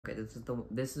Okay,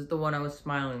 this is the one I was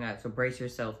smiling at, so brace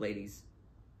yourself, ladies.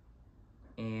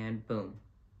 And boom.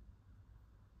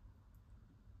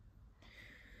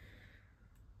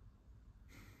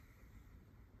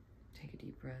 Take a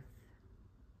deep breath.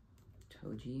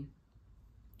 Toji.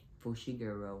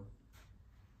 Fushiguro.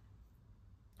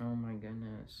 Oh my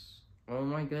goodness. Oh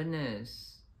my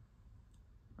goodness.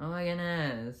 Oh my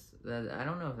goodness. I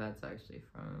don't know if that's actually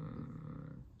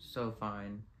from So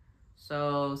Fine.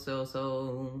 So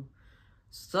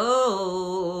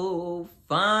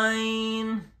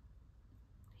fine.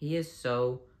 He is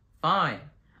so fine.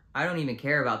 I don't even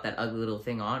care about that ugly little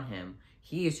thing on him.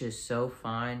 He is just so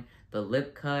fine. The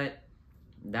lip cut,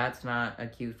 that's not a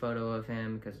cute photo of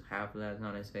him because half of that's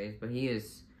on his face, but he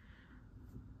is...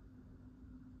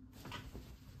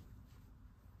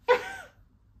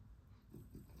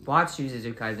 Watch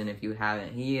Jujutsu Kaisen if you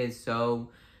haven't. He is so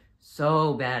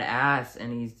badass,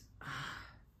 and he's...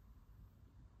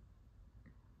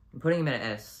 I'm putting him at an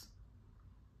S.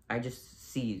 I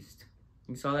just seized.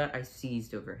 You saw that? I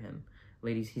seized over him.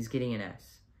 Ladies, he's getting an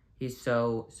S. He's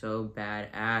so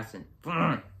badass, and...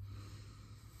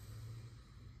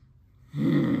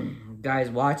 Guys,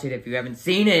 watch it if you haven't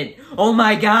seen it. Oh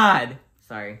my god!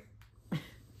 Sorry.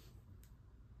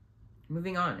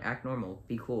 Moving on. Act normal.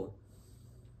 Be cool.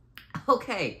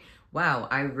 Okay. Wow,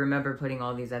 I remember putting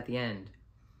all these at the end.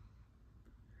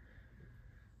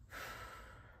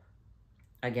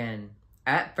 Again,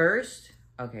 at first,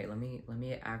 okay, let me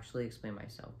actually explain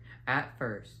myself. At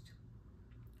first,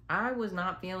 I was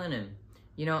not feeling him.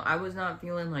 You know, I was not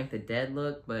feeling like the dead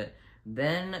look, but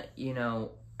then, you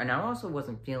know, and I also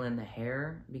wasn't feeling the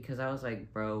hair because I was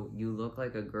like, bro, you look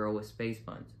like a girl with space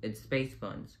buns. It's space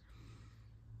buns.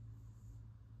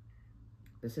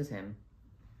 This is him.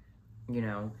 You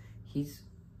know,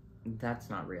 that's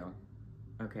not real.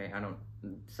 Okay,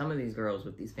 some of these girls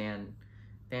with these fan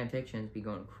fictions be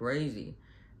going crazy.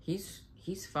 He's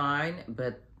fine,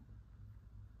 but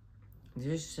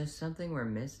there's just something we're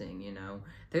missing, you know?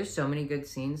 There's so many good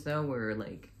scenes, though, where,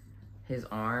 like, his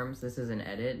arms, this is an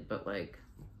edit, but, like,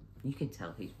 you can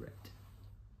tell he's ripped.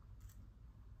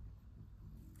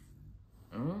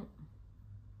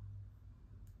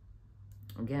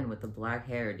 Again, with the black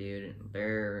hair, dude,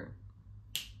 they're...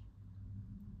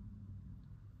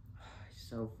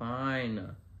 so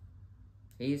fine.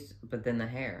 But then the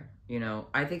hair, you know,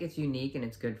 I think it's unique and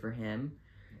it's good for him.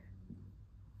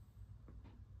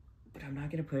 But I'm not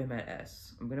gonna put him at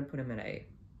S. I'm gonna put him at A.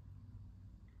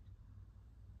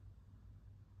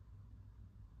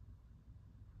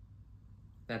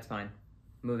 That's fine.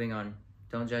 Moving on.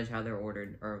 Don't judge how they're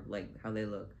ordered or like how they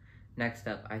look. Next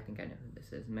up, I think I know who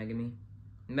this is. Megami.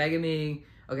 Megami!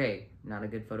 Okay, not a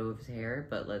good photo of his hair,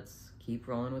 but let's keep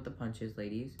rolling with the punches,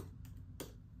 ladies.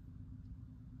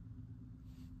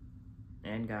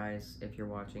 And guys, if you're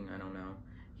watching, I don't know.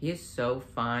 He is so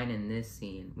fine in this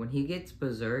scene. When he gets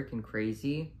berserk and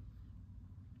crazy,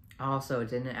 also, it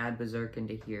didn't add berserk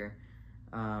into here.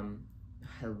 I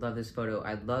love this photo.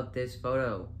 I love this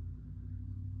photo.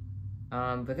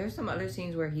 But there's some other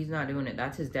scenes where he's not doing it.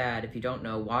 That's his dad. If you don't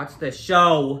know, watch the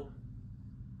show.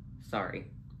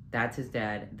 Sorry. That's his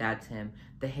dad. That's him.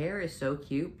 The hair is so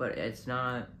cute, but it's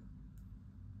not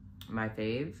my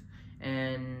fave.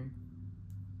 And...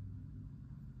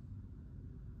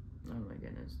 oh my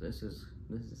goodness, this is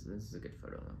a good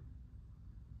photo though.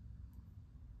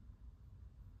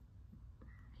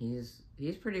 He's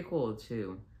pretty cool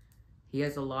too. He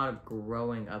has a lot of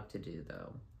growing up to do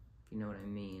though. If you know what I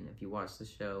mean. If you watch the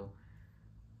show.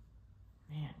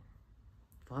 Man.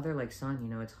 Father like son, you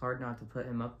know, it's hard not to put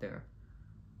him up there.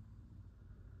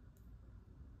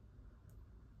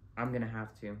 I'm gonna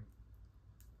have to.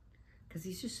 Cause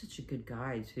he's just such a good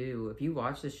guy too. If you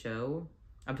watch the show,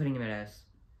 I'm putting him at S.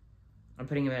 I'm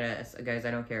putting him at S. Guys,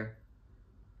 I don't care.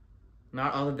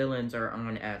 Not all the villains are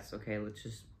on S, okay? Let's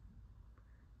just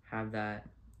have that.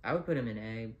 I would put him in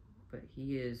A, but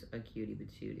he is a cutie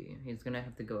patootie. He's gonna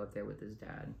have to go up there with his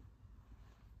dad.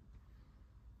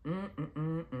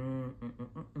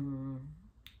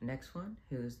 Next one,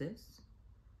 who is this?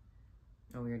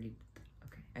 Oh, we already,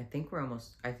 okay. I think we're done.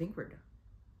 I think we're done.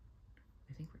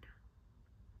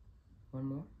 One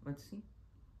more, let's see.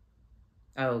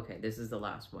 Oh, okay, this is the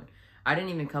last one. I didn't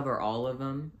even cover all of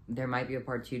them. There might be a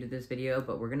part 2 to this video,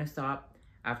 but we're gonna stop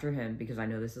after him because I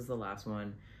know this is the last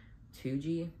one.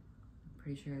 Tuji, I'm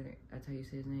pretty sure that's how you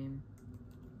say his name.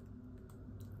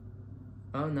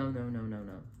 Oh, no.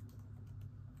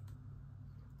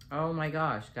 Oh my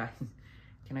gosh, guys.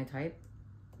 Can I type?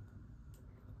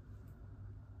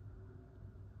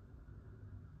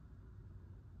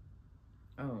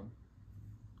 Oh.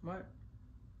 What?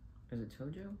 Is it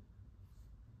Tojo?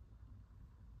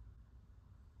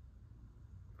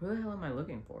 Who the hell am I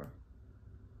looking for?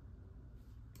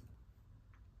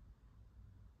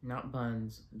 Not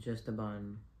buns, just a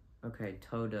bun. Okay,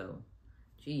 Todo.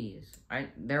 Jeez.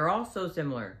 They're all so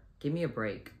similar. Give me a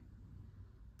break.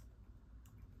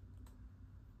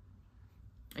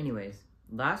 Anyways,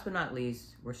 last but not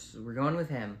least, we're going with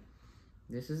him.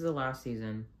 This is the last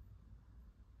season.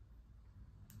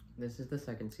 This is the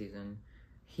second season.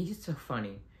 He's so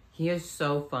funny. He is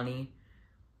so funny.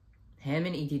 Him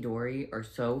and Itadori are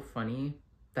so funny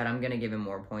that I'm gonna give him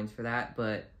more points for that,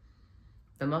 but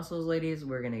the muscles ladies,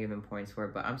 we're gonna give him points for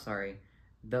it, but I'm sorry.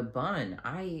 The bun,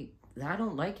 I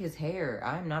don't like his hair.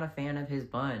 I'm not a fan of his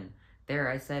bun. There,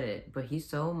 I said it. But he's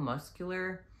so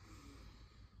muscular.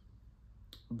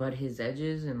 But his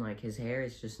edges and like his hair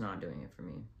is just not doing it for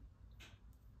me.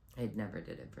 It never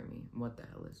did it for me. What the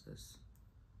hell is this?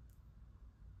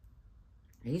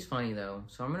 He's funny though,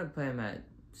 so I'm gonna put him at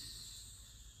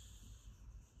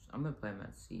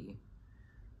C.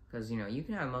 Because, you know, you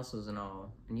can have muscles and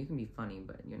all, and you can be funny,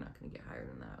 but you're not going to get higher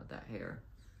than that with that hair.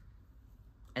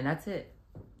 And that's it,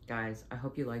 guys. I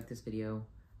hope you liked this video.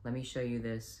 Let me show you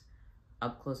this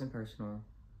up close and personal.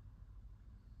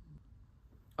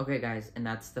 Okay, guys, and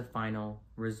that's the final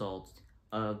result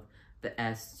of the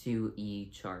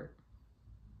S2E chart.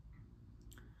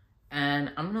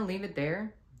 And I'm going to leave it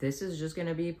there. This is just going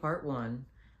to be part 1.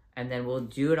 And then we'll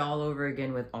do it all over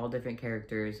again with all different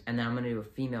characters. And then I'm going to do a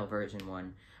female version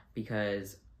one.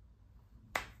 Because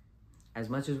as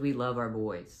much as we love our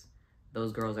boys,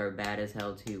 those girls are bad as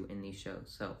hell too in these shows.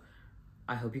 So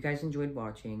I hope you guys enjoyed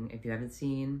watching. If you haven't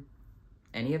seen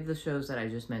any of the shows that I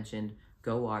just mentioned,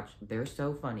 go watch. They're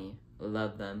so funny.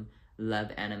 Love them.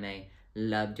 Love anime.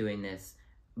 Love doing this.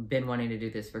 Been wanting to do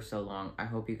this for so long. I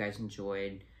hope you guys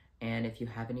enjoyed. And if you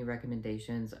have any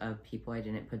recommendations of people I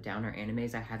didn't put down or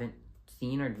animes I haven't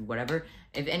seen or whatever,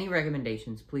 if any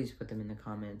recommendations, please put them in the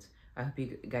comments. I hope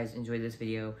you guys enjoyed this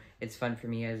video. It's fun for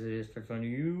me as it is for fun of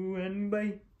you, and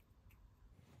bye.